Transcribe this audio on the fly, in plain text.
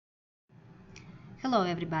Hello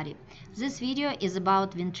everybody. This video is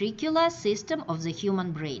about ventricular system of the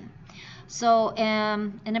human brain. So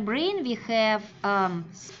in a brain we have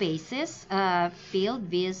spaces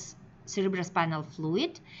filled with cerebrospinal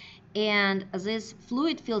fluid, and these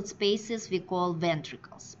fluid-filled spaces we call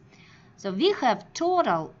ventricles. So we have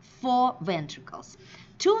total 4 ventricles.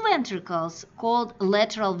 2 ventricles called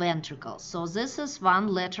lateral ventricles. So this is one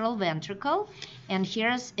lateral ventricle, and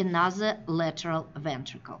here's another lateral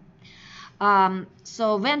ventricle.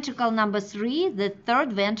 So ventricle number 3, the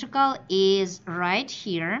third ventricle is right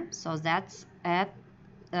here. So that's at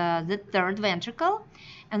the third ventricle.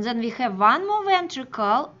 And then we have one more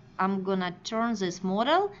ventricle. I'm gonna turn this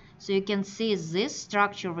model so you can see this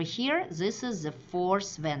structure over here. This is the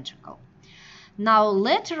 4th ventricle. Now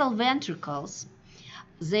lateral ventricles,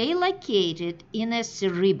 they located in a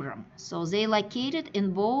cerebrum. So they located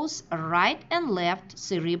in both right and left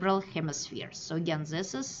cerebral hemispheres. So again,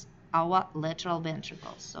 this is our lateral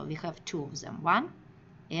ventricles. So we have 2 of them, 1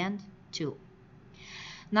 and 2.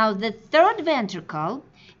 Now the third ventricle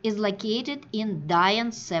is located in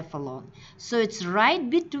diencephalon. So it's right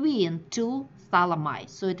between 2 thalami.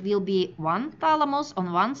 So it will be 1 thalamus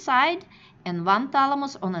on one side and 1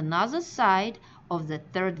 thalamus on another side of the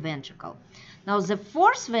third ventricle. Now the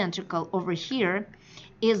 4th ventricle over here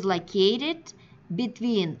is located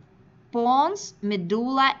between pons,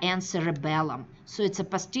 medulla, and cerebellum. So it's a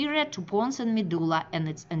posterior to pons and medulla, and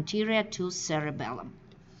it's anterior to cerebellum.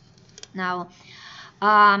 Now,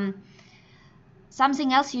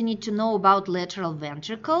 something else you need to know about lateral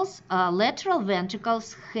ventricles. Lateral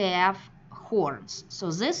ventricles have horns.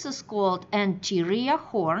 So this is called anterior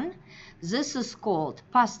horn, this is called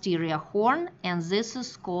posterior horn, and this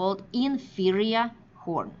is called inferior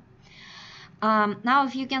horn. Now,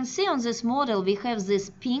 if you can see on this model, we have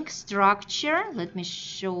this pink structure. Let me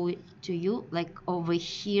show it to you, like over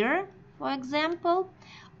here, for example.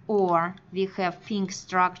 Or we have pink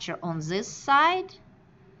structure on this side.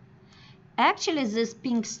 Actually, this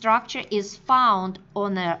pink structure is found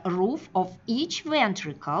on a roof of each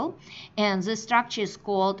ventricle, and this structure is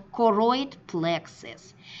called choroid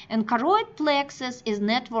plexus. And choroid plexus is a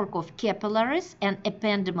network of capillaries and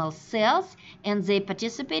ependymal cells, and they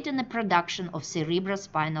participate in the production of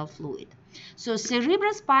cerebrospinal fluid. So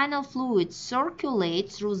cerebrospinal fluid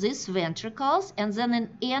circulates through these ventricles and then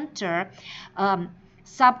enter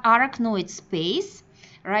subarachnoid space,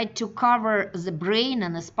 right, to cover the brain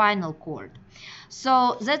and the spinal cord.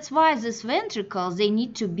 So that's why these ventricles, they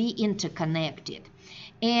need to be interconnected.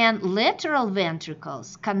 And lateral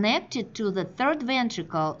ventricles connected to the third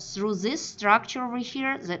ventricle through this structure over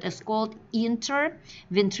here that is called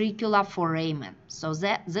interventricular foramen. So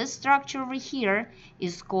that this structure over here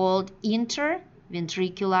is called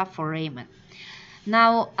interventricular foramen.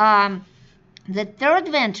 Now, the third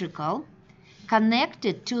ventricle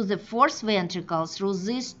connected to the 4th ventricle through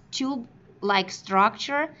this tube-like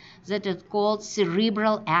structure that is called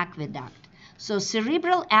cerebral aqueduct. So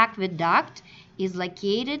cerebral aqueduct is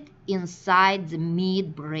located inside the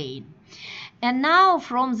midbrain. And now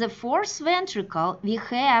from the 4th ventricle we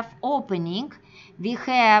have opening. We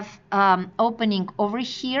have opening over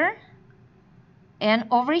here and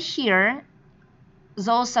over here.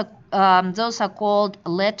 Those are called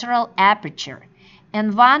lateral aperture.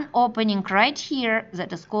 And one opening right here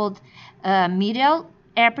that is called medial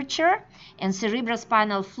aperture, and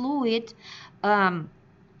cerebrospinal fluid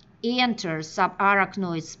enters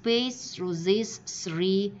subarachnoid space through these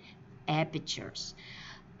 3 apertures.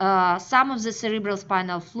 Some of the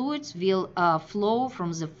cerebrospinal fluids will flow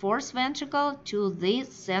from the 4th ventricle to the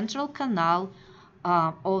central canal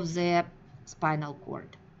of the spinal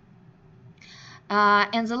cord.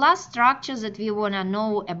 And the last structure that we want to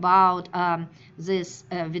know about this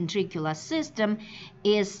ventricular system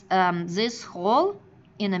is this hole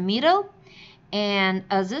in the middle, and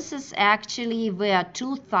this is actually where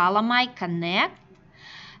 2 thalami connect,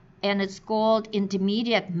 and it's called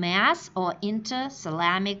intermediate mass or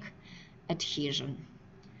interthalamic adhesion.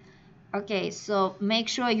 Okay, so make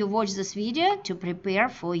sure you watch this video to prepare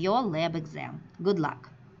for your lab exam. Good luck.